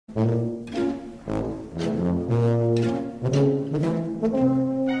Hey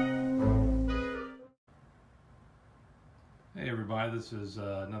everybody, this is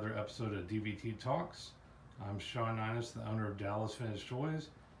another episode of DVT Talks. I'm Sean Ninus, the owner of Dallas Finished Toys,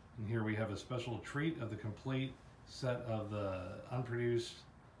 and here we have a special treat of the complete set of the unproduced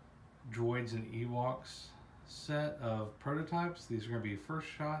Droids and Ewoks set of prototypes. These are going to be first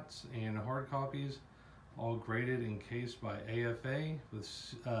shots and hard copies, all graded and cased by AFA with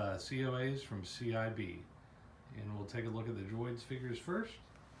COAs from CIB. And we'll take a look at the Droids figures first.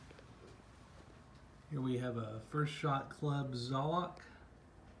 Here we have a First Shot Club Zolok.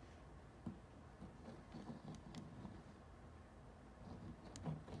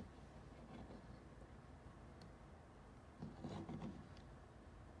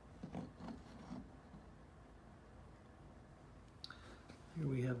 Here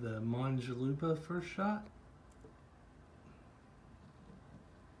we have the Monjalupa First Shot.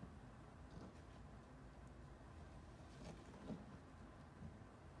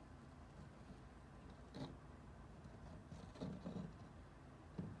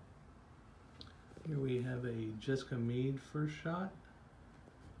 Here we have a Jessica Meade First Shot.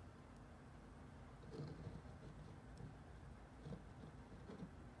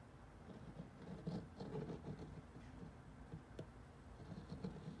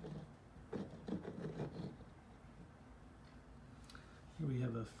 Here we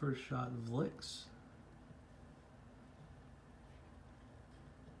have a First Shot Vlix.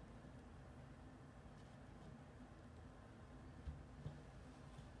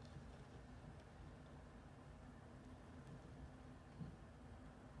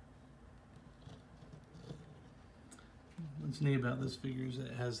 What's neat about this figure is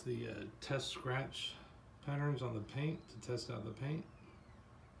it has the test scratch patterns on the paint to test out the paint.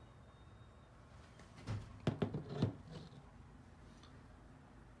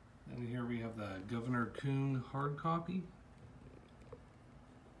 And here we have the Governor Kuhn hard copy.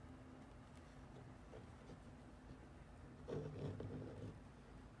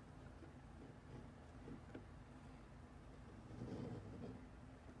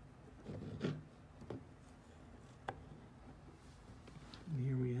 And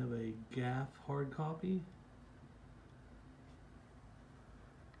here we have a Gaff hard copy.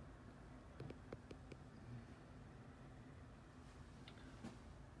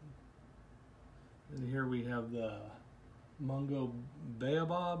 And here we have the Mungo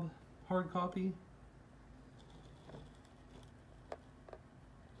Baobab hard copy.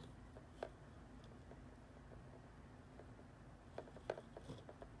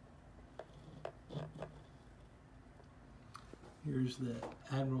 Here's the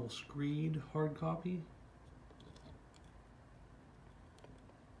Admiral Screed hard copy.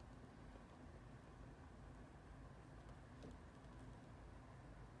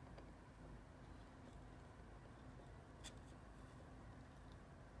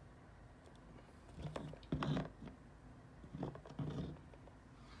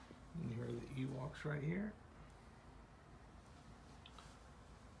 And here are the Ewoks right here.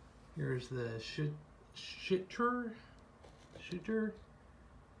 Here's the Shooter.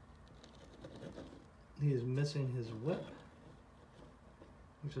 He is missing his whip,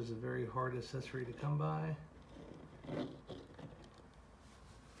 which is a very hard accessory to come by.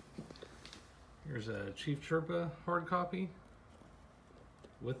 Here's a Chief Chirpa hard copy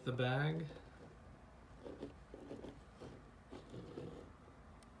with the bag.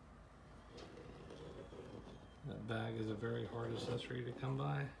 That bag is a very hard accessory to come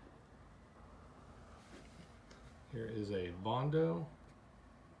by. Here is a Bondo.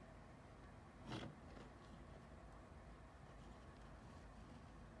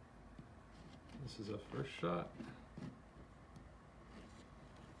 This is a first shot.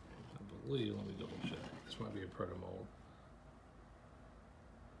 I believe, let me double check. This might be a proto mold.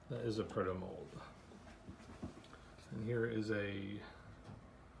 That is a proto mold. And here is a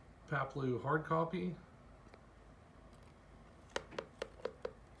Paplu hard copy.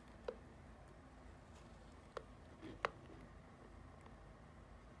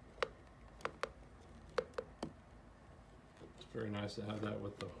 Very nice to have that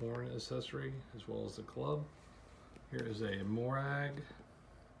with the horn accessory as well as the club. Here is a Morag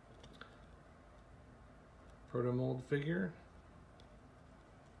proto mold figure.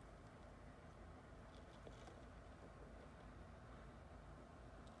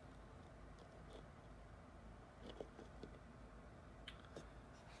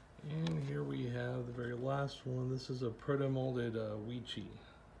 And here we have the very last one. This is a proto molded Weechi.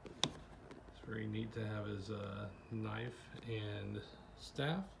 Very neat to have his knife and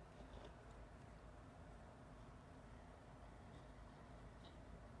staff.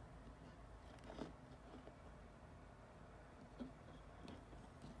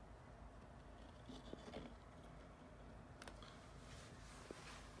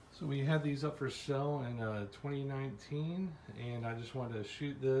 So we had these up for sale in 2019, and I just wanted to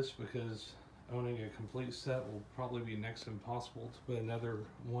shoot this because owning a complete set will probably be next to impossible to put another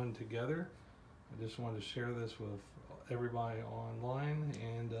one together. I just wanted to share this with everybody online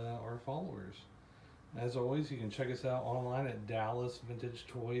and our followers. As always, you can check us out online at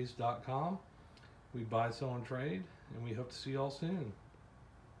DallasVintageToys.com. We buy, sell, and trade, and we hope to see y'all soon.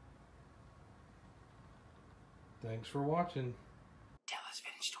 Thanks for watching.